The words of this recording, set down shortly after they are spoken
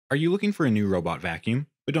Are you looking for a new robot vacuum,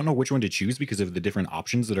 but don't know which one to choose because of the different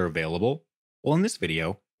options that are available? Well, in this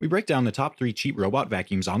video, we break down the top 3 cheap robot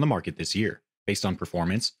vacuums on the market this year, based on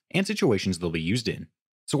performance and situations they'll be used in.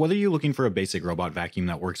 So whether you're looking for a basic robot vacuum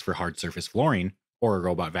that works for hard surface flooring, or a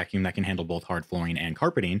robot vacuum that can handle both hard flooring and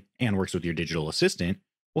carpeting and works with your digital assistant,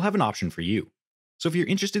 we'll have an option for you. So if you're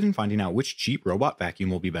interested in finding out which cheap robot vacuum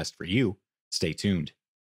will be best for you, stay tuned.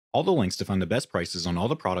 All the links to find the best prices on all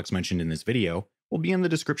the products mentioned in this video will be in the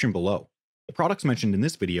description below. The products mentioned in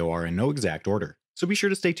this video are in no exact order, so be sure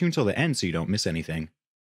to stay tuned till the end so you don't miss anything.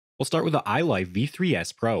 We'll start with the iLife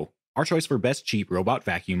V3s Pro, our choice for best cheap robot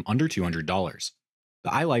vacuum under $200. The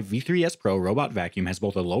iLife V3s Pro robot vacuum has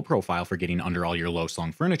both a low profile for getting under all your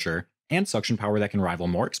low-slung furniture and suction power that can rival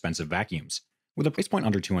more expensive vacuums. With a price point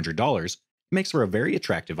under $200, it makes for a very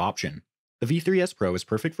attractive option. The V3s Pro is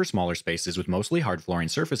perfect for smaller spaces with mostly hard flooring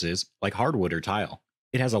surfaces like hardwood or tile.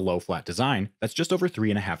 It has a low flat design that's just over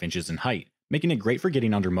 3.5 inches in height, making it great for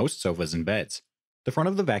getting under most sofas and beds. The front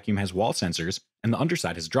of the vacuum has wall sensors, and the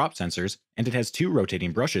underside has drop sensors, and it has 2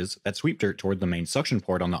 rotating brushes that sweep dirt toward the main suction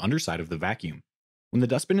port on the underside of the vacuum. When the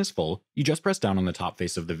dustbin is full, you just press down on the top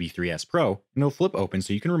face of the V3s Pro, and it'll flip open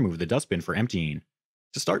so you can remove the dustbin for emptying.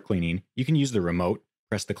 To start cleaning, you can use the remote,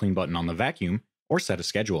 press the clean button on the vacuum, or set a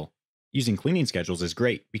schedule. Using cleaning schedules is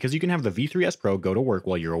great because you can have the V3s Pro go to work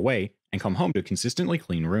while you're away and come home to consistently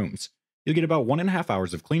clean rooms. You'll get about 1.5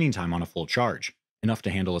 hours of cleaning time on a full charge, enough to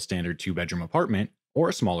handle a standard 2-bedroom apartment or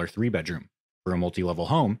a smaller 3-bedroom. For a multi-level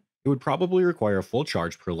home, it would probably require a full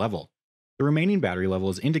charge per level. The remaining battery level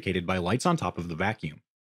is indicated by lights on top of the vacuum.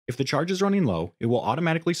 If the charge is running low, it will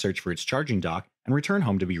automatically search for its charging dock and return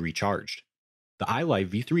home to be recharged. The iLife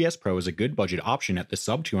V3s Pro is a good budget option at the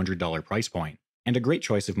sub $200 price point, and a great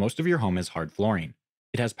choice if most of your home has hard flooring.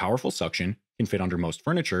 It has powerful suction, can fit under most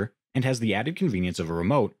furniture, and has the added convenience of a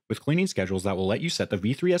remote with cleaning schedules that will let you set the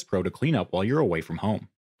V3s Pro to clean up while you're away from home.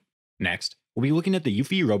 Next, we'll be looking at the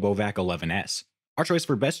Eufy RoboVac 11s, our choice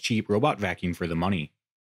for best cheap robot vacuum for the money.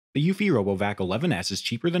 The Eufy RoboVac 11s is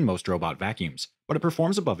cheaper than most robot vacuums, but it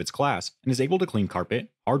performs above its class and is able to clean carpet,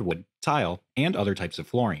 hardwood, tile, and other types of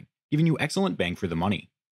flooring, giving you excellent bang for the money.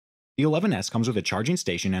 The 11s comes with a charging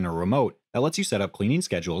station and a remote that lets you set up cleaning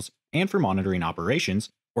schedules and for monitoring operations,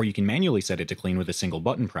 or you can manually set it to clean with a single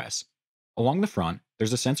button press. Along the front,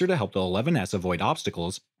 there's a sensor to help the 11s avoid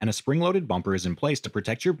obstacles, and a spring-loaded bumper is in place to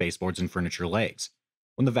protect your baseboards and furniture legs.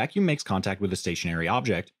 When the vacuum makes contact with a stationary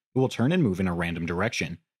object, it will turn and move in a random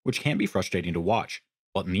direction, which can be frustrating to watch,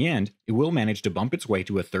 but in the end, it will manage to bump its way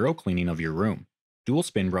to a thorough cleaning of your room. Dual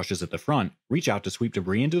spin brushes at the front reach out to sweep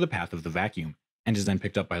debris into the path of the vacuum, and is then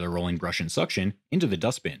picked up by the rolling brush and suction into the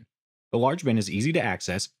dustbin. The large bin is easy to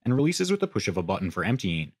access and releases with the push of a button for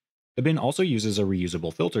emptying. The bin also uses a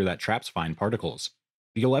reusable filter that traps fine particles.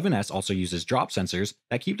 The 11s also uses drop sensors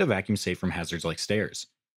that keep the vacuum safe from hazards like stairs.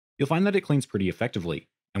 You'll find that it cleans pretty effectively,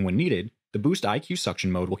 and when needed, the Boost IQ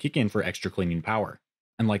suction mode will kick in for extra cleaning power.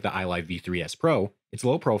 And like the iLife V3s Pro, its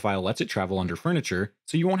low profile lets it travel under furniture,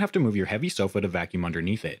 so you won't have to move your heavy sofa to vacuum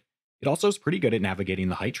underneath it. It also is pretty good at navigating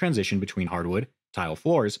the height transition between hardwood, tile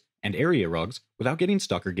floors, and area rugs without getting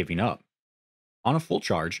stuck or giving up. On a full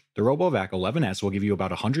charge, the RoboVac 11s will give you about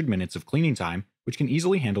 100 minutes of cleaning time, which can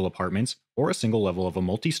easily handle apartments or a single level of a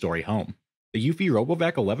multi-story home. The Eufy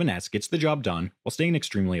RoboVac 11s gets the job done while staying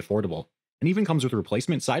extremely affordable, and even comes with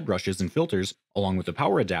replacement side brushes and filters along with a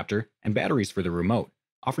power adapter and batteries for the remote,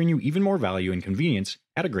 offering you even more value and convenience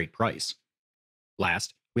at a great price.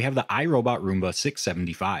 Last, we have the iRobot Roomba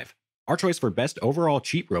 675, our choice for best overall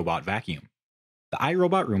cheap robot vacuum. The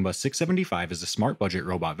iRobot Roomba 675 is a smart budget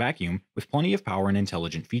robot vacuum with plenty of power and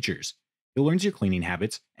intelligent features. It learns your cleaning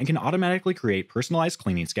habits and can automatically create personalized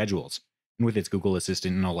cleaning schedules. And with its Google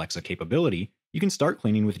Assistant and Alexa capability, you can start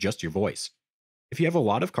cleaning with just your voice. If you have a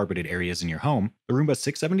lot of carpeted areas in your home, the Roomba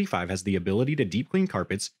 675 has the ability to deep clean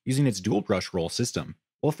carpets using its dual brush roll system,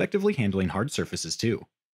 while effectively handling hard surfaces too.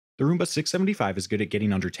 The Roomba 675 is good at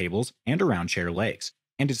getting under tables and around chair legs,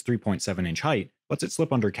 and its 3.7-inch height lets it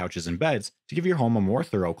slip under couches and beds to give your home a more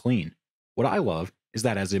thorough clean. What I love is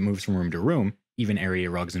that as it moves from room to room, even area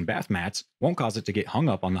rugs and bath mats won't cause it to get hung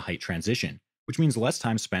up on the height transition, which means less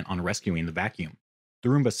time spent on rescuing the vacuum. The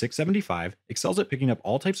Roomba 675 excels at picking up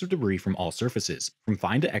all types of debris from all surfaces, from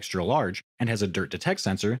fine to extra large, and has a dirt detect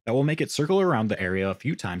sensor that will make it circle around the area a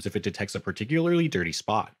few times if it detects a particularly dirty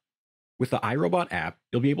spot. With the iRobot app,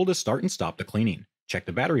 you'll be able to start and stop the cleaning, check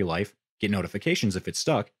the battery life, get notifications if it's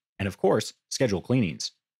stuck, and of course, schedule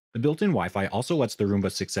cleanings. The built-in Wi-Fi also lets the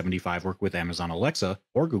Roomba 675 work with Amazon Alexa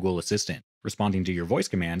or Google Assistant, responding to your voice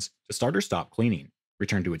commands to start or stop cleaning,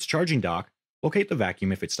 return to its charging dock, locate the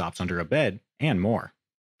vacuum if it stops under a bed, and more.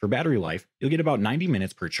 For battery life, you'll get about 90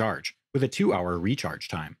 minutes per charge, with a 2-hour recharge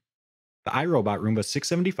time. The iRobot Roomba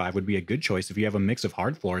 675 would be a good choice if you have a mix of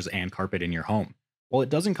hard floors and carpet in your home. While it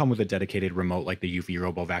doesn't come with a dedicated remote like the Eufy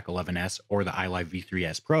RoboVac 11S or the iLife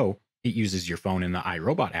V3s Pro, it uses your phone and the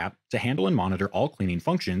iRobot app to handle and monitor all cleaning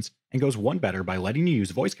functions, and goes one better by letting you use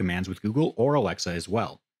voice commands with Google or Alexa as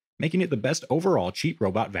well, making it the best overall cheap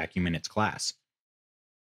robot vacuum in its class.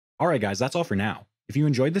 Alright guys, that's all for now. If you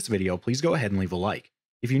enjoyed this video, please go ahead and leave a like.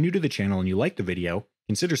 If you're new to the channel and you like the video,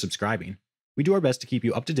 consider subscribing. We do our best to keep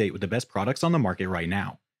you up to date with the best products on the market right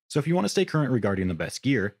now, so if you want to stay current regarding the best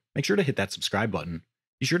gear, make sure to hit that subscribe button.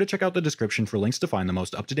 Be sure to check out the description for links to find the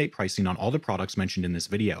most up-to-date pricing on all the products mentioned in this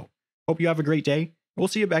video. Hope you have a great day, and we'll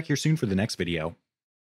see you back here soon for the next video.